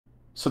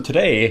So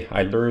today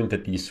I learned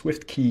that the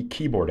Swiftkey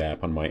keyboard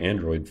app on my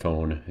Android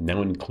phone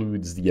now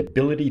includes the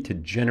ability to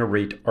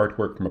generate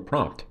artwork from a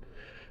prompt.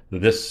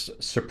 This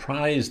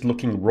surprised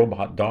looking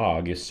robot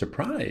dog is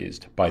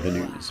surprised by the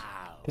news.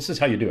 Wow. This is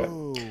how you do it.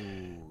 Oh,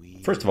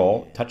 First of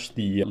all, yeah. touch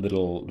the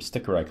little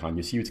sticker icon.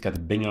 You see it's got the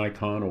Bing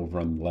icon over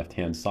on the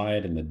left-hand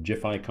side and the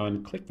GIF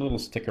icon. Click the little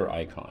sticker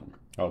icon.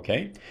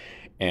 Okay.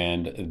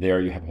 And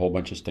there you have a whole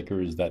bunch of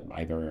stickers that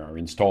either are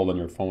installed on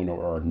your phone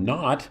or are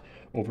not.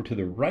 Over to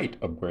the right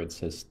of where it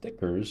says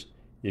stickers,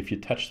 if you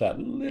touch that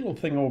little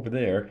thing over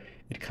there,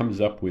 it comes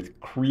up with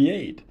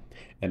create.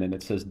 And then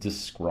it says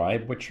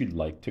describe what you'd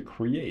like to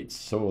create.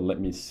 So let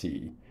me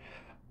see.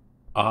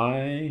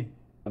 I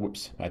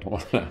whoops, I don't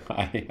want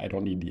I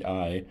don't need the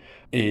I.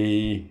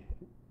 A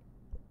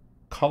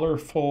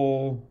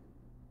colorful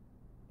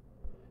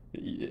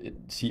I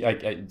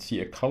see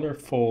a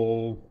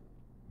colorful,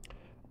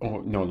 oh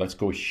no, let's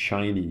go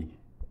shiny.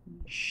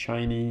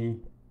 Shiny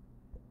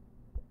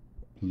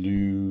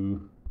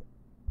blue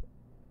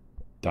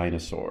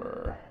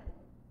dinosaur.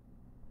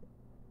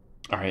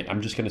 All right, I'm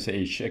just going to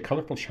say a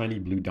colorful shiny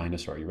blue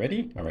dinosaur. You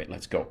ready? All right,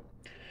 let's go.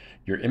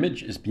 Your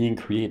image is being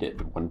created.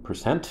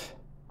 1%,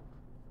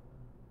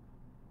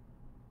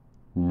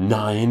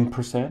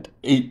 9%,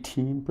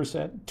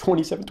 18%,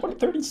 27, 20,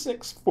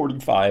 36,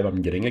 45.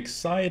 I'm getting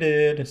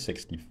excited.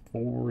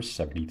 64,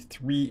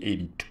 73,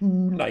 82,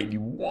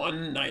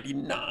 91,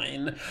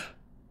 99.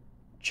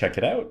 Check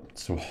it out.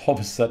 So all of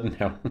a sudden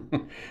now,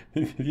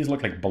 these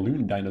look like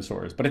balloon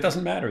dinosaurs, but it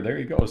doesn't matter. There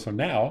you go. So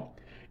now,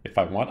 if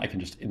I want, I can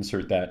just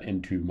insert that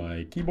into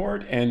my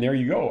keyboard, and there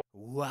you go.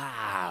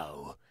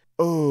 Wow.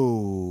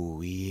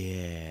 Oh,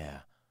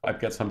 yeah.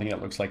 I've got something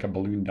that looks like a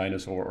balloon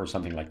dinosaur or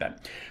something like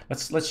that.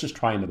 Let's just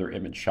try another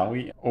image, shall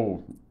we?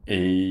 Oh,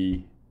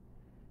 a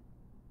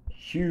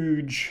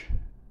huge,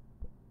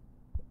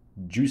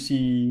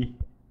 juicy,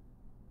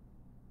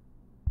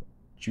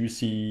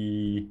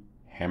 juicy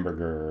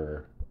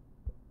hamburger.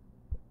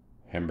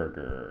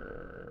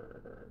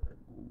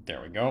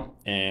 There we go.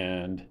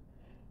 And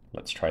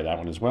let's try that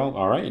one as well.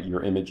 All right,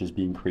 your image is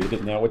being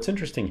created. Now, what's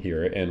interesting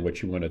here and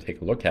what you want to take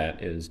a look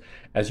at is,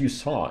 as you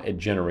saw, it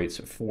generates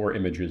 4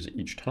 images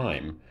each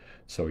time.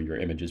 So your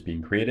image is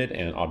being created,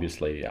 and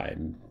obviously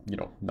I'm,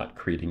 not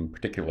creating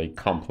particularly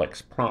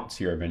complex prompts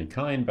here of any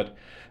kind, but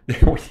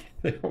there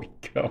we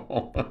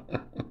go.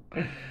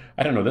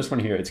 I don't know, this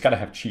one here, it's got to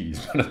have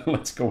cheese, but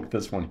let's go with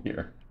this one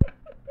here.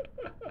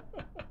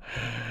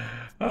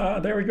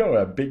 There we go,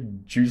 a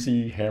big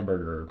juicy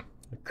hamburger,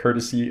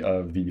 courtesy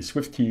of the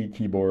Swiftkey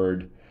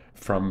keyboard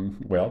from,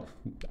 well,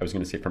 I was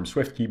going to say from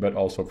Swiftkey, but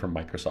also from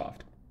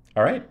Microsoft.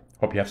 All right,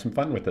 hope you have some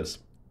fun with this.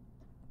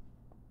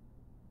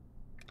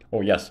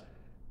 Oh, yes,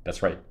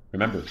 that's right.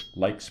 Remember,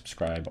 like,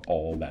 subscribe,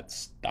 all that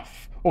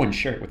stuff. Oh, and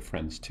share it with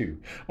friends too.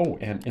 Oh,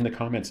 and in the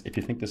comments, if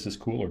you think this is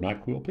cool or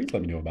not cool, please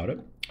let me know about it.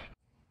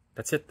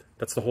 That's it.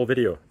 That's the whole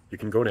video. You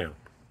can go now.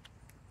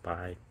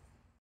 Bye.